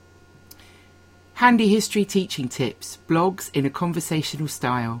Handy History Teaching Tips, blogs in a conversational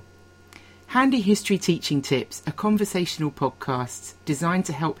style. Handy History Teaching Tips are conversational podcasts designed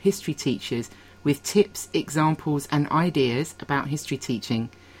to help history teachers with tips, examples and ideas about history teaching.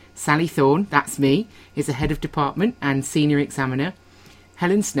 Sally Thorne, that's me, is a head of department and senior examiner.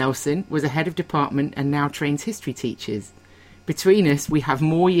 Helen Snelson was a head of department and now trains history teachers. Between us, we have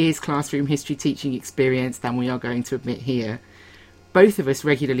more years classroom history teaching experience than we are going to admit here. Both of us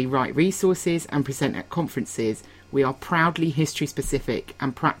regularly write resources and present at conferences. We are proudly history specific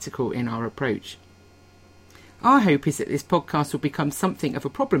and practical in our approach. Our hope is that this podcast will become something of a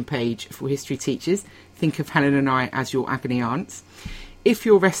problem page for history teachers. Think of Helen and I as your agony aunts. If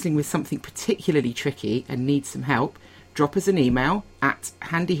you're wrestling with something particularly tricky and need some help, drop us an email at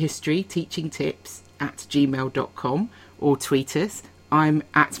handyhistoryteachingtips@gmail.com or tweet us. I'm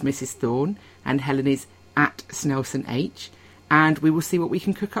at Mrs. Thorne and Helen is at SnelsonH, and we will see what we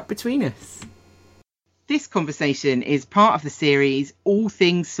can cook up between us. This conversation is part of the series All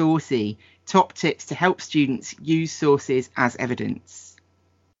Things Saucy, top tips to help students use sources as evidence.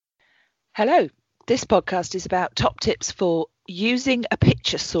 Hello, this podcast is about top tips for using a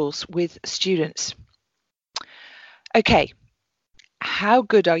picture source with students. Okay, how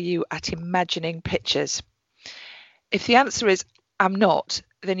good are you at imagining pictures? If the answer is I'm not,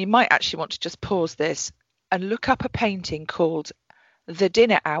 then you might actually want to just pause this and look up a painting called The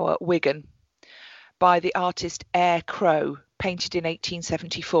Dinner Hour, Wigan by the artist Eyre Crowe, painted in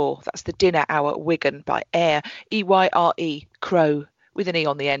 1874. That's The Dinner Hour, Wigan by Eyre, E-Y-R-E, Crowe, with an E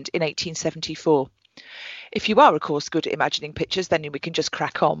on the end, in 1874. If you are, of course, good at imagining pictures, then we can just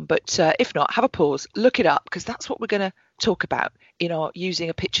crack on. But if not, have a pause, look it up, because that's what we're going to talk about in our using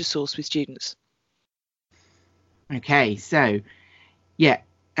a picture source with students. Okay, so, yeah.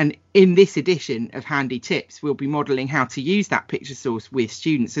 And in this edition of Handy Tips, we'll be modelling how to use that picture source with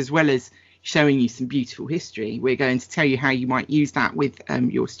students, as well as showing you some beautiful history. We're going to tell you how you might use that with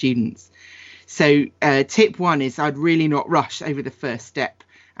your students. So tip one is I'd really not rush over the first step.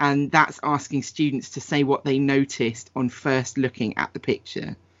 And that's asking students to say what they noticed on first looking at the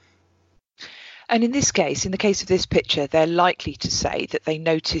picture. And in this case, in the case of this picture, they're likely to say that they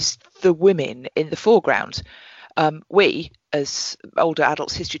noticed the women in the foreground. We, as older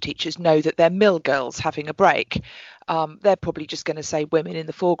adults history teachers, know that they're mill girls having a break. They're probably just going to say women in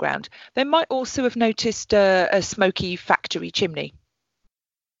the foreground. They might also have noticed a smoky factory chimney.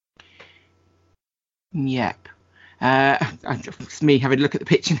 Yep. It's me having a look at the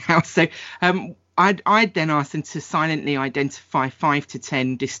picture now. So I'd then ask them to silently identify 5 to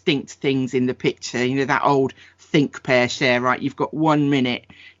 10 distinct things in the picture. You know, that old think, pair, share, right? You've got 1 minute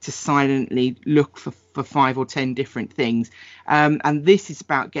to silently look for 5 or 10 different things. And this is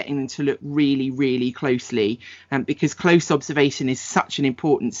about getting them to look really, really closely, because close observation is such an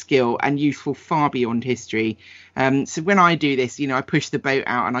important skill and useful far beyond history. So when I do this, I push the boat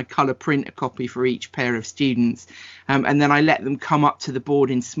out and I colour print a copy for each pair of students. And then I let them come up to the board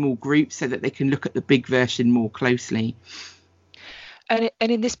in small groups so that they can look at the big version more closely. And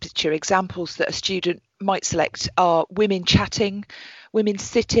in this picture, examples that a student might select are women chatting, women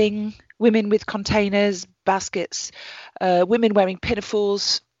sitting, women with containers, baskets, women wearing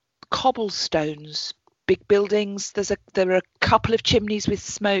pinafores, cobblestones, big buildings. There are a couple of chimneys with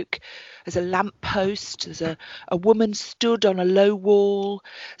smoke. There's a lamp post. There's a woman stood on a low wall.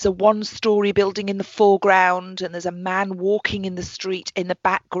 There's a one-storey building in the foreground, and there's a man walking in the street in the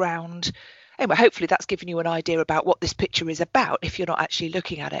background. Anyway, hopefully that's given you an idea about what this picture is about if you're not actually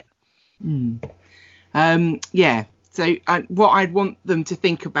looking at it. Yeah. So what I'd want them to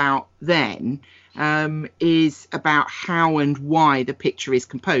think about then is about how and why the picture is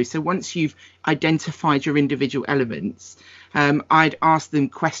composed. So once you've identified your individual elements, I'd ask them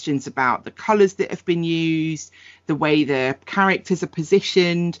questions about the colours that have been used, the way the characters are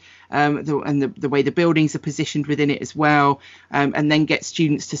positioned, the way the buildings are positioned within it as well, and then get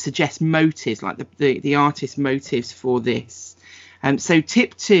students to suggest motives, like the artist's motives for this. So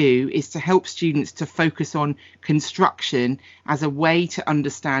tip 2 is to help students to focus on construction as a way to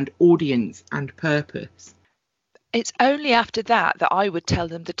understand audience and purpose. It's only after that I would tell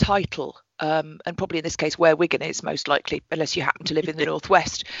them the title, and probably in this case where Wigan is most likely, unless you happen to live in the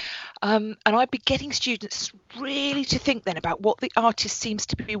Northwest. And I'd be getting students really to think then about what the artist seems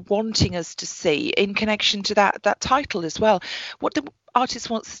to be wanting us to see in connection to that title as well. What the artist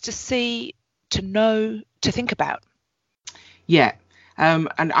wants us to see, to know, to think about. Yeah,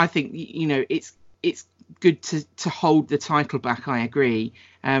 and I think it's good to hold the title back. I agree,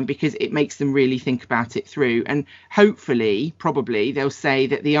 because it makes them really think about it through, and hopefully, probably they'll say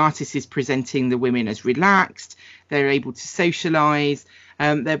that the artist is presenting the women as relaxed, they're able to socialise,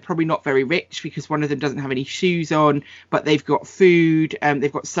 They're probably not very rich because one of them doesn't have any shoes on, but they've got food,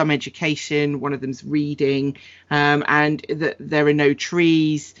 they've got some education, one of them's reading, and there are no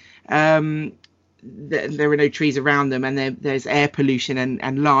trees. There are no trees around them, and there's air pollution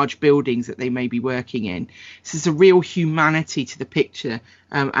and large buildings that they may be working in. So there's a real humanity to the picture,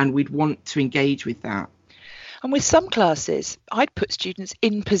 and we'd want to engage with that. And with some classes, I'd put students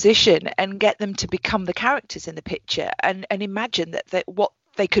in position and get them to become the characters in the picture and imagine that what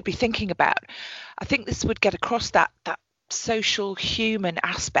they could be thinking about. I think this would get across that social human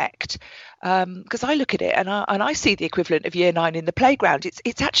aspect, because I look at it and I see the equivalent of Year 9 in the playground.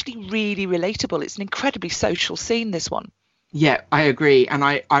 It's actually really relatable. It's an incredibly social scene, this one. Yeah, I agree. And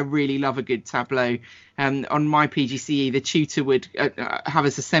I really love a good tableau. On my PGCE, the tutor would have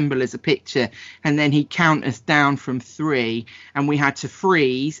us assemble as a picture, and then he'd count us down from 3, and we had to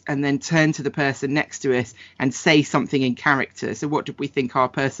freeze and then turn to the person next to us and say something in character. So what did we think our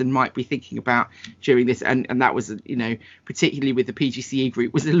person might be thinking about during this? And that was, particularly with the PGCE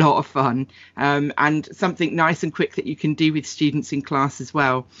group, was a lot of fun, and something nice and quick that you can do with students in class as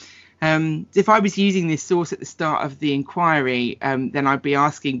well. If I was using this source at the start of the inquiry, then I'd be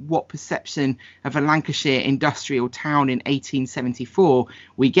asking what perception of a Lancashire industrial town in 1874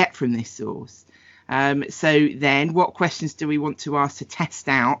 we get from this source. So then what questions do we want to ask to test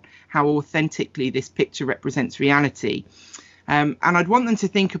out how authentically this picture represents reality? And I'd want them to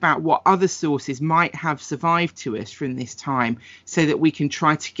think about what other sources might have survived to us from this time, so that we can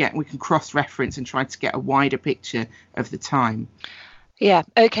cross-reference and try to get a wider picture of the time. Yeah,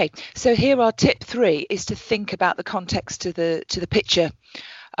 okay. So here our tip 3 is to think about the context to the picture.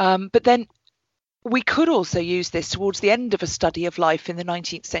 But then we could also use this towards the end of a study of life in the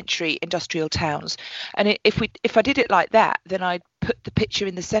 19th century industrial towns. And if I did it like that, then I'd put the picture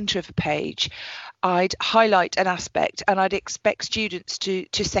in the centre of a page, I'd highlight an aspect, and I'd expect students to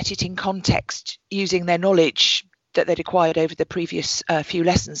set it in context using their knowledge that they'd acquired over the previous few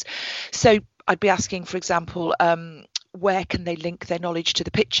lessons. So I'd be asking, for example, where can they link their knowledge to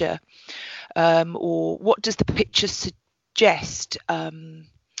the picture, or what does the picture suggest?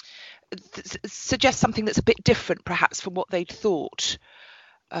 Suggest something that's a bit different perhaps from what they'd thought.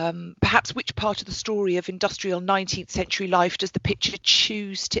 Perhaps which part of the story of industrial 19th century life does the picture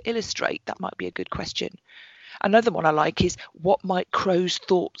choose to illustrate? That might be a good question. Another one I like is, what might Crow's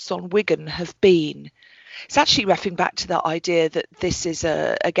thoughts on Wigan have been? It's actually referring back to that idea that this is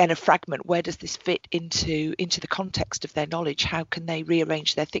again a fragment. Where does this fit into the context of their knowledge? How can they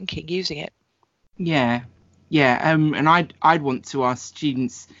rearrange their thinking using it? Yeah. And I'd want to ask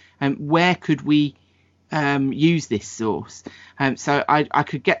students, where could we use this source? So I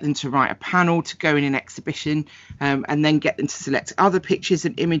could get them to write a panel to go in an exhibition, and then get them to select other pictures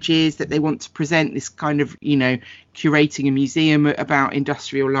and images that they want to present, this kind of, curating a museum about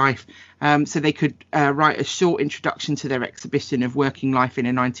industrial life. So they could write a short introduction to their exhibition of working life in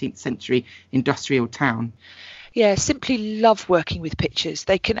a 19th century industrial town. Yeah, simply love working with pictures.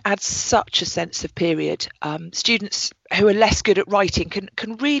 They can add such a sense of period. Students who are less good at writing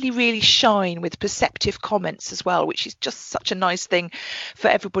can really shine with perceptive comments as well, which is just such a nice thing for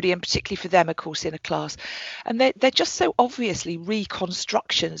everybody, and particularly for them, of course, in a class. And they're just so obviously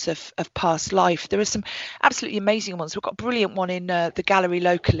reconstructions of past life. There are some absolutely amazing ones. We've got a brilliant one in the gallery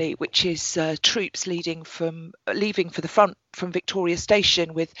locally, which is troops leaving for the front from Victoria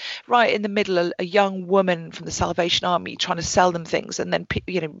Station, with right in the middle a young woman from the Salvation Army trying to sell them things, and then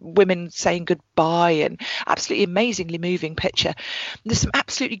women saying goodbye, and absolutely amazingly moving picture. There's some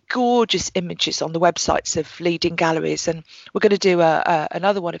absolutely gorgeous images on the websites of leading galleries, and we're going to do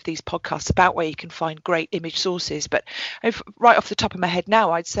another one of these podcasts about where you can find great image sources. But right off the top of my head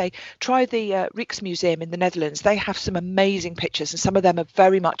now, I'd say try the Rijksmuseum in the Netherlands. They have some amazing pictures, and some of them are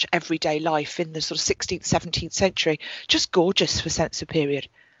very much everyday life in the sort of 16th, 17th century. Just gorgeous for sense of period.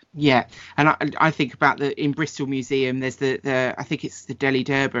 Yeah, and I think about in Bristol Museum, there's the I think it's the Delhi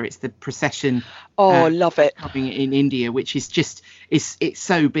Durbar, it's the procession. Oh, love it. Coming in India, which is just it's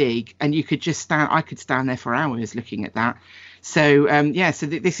so big, and you could just I could stand there for hours looking at that. So so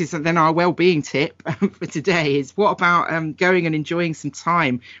this is then our well-being tip for today is, what about going and enjoying some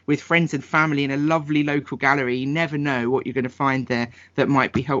time with friends and family in a lovely local gallery? You never know what you're going to find there that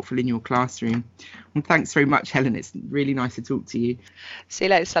might be helpful in your classroom. Well, thanks very much, Helen. It's really nice to talk to you. See you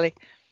later, Sally.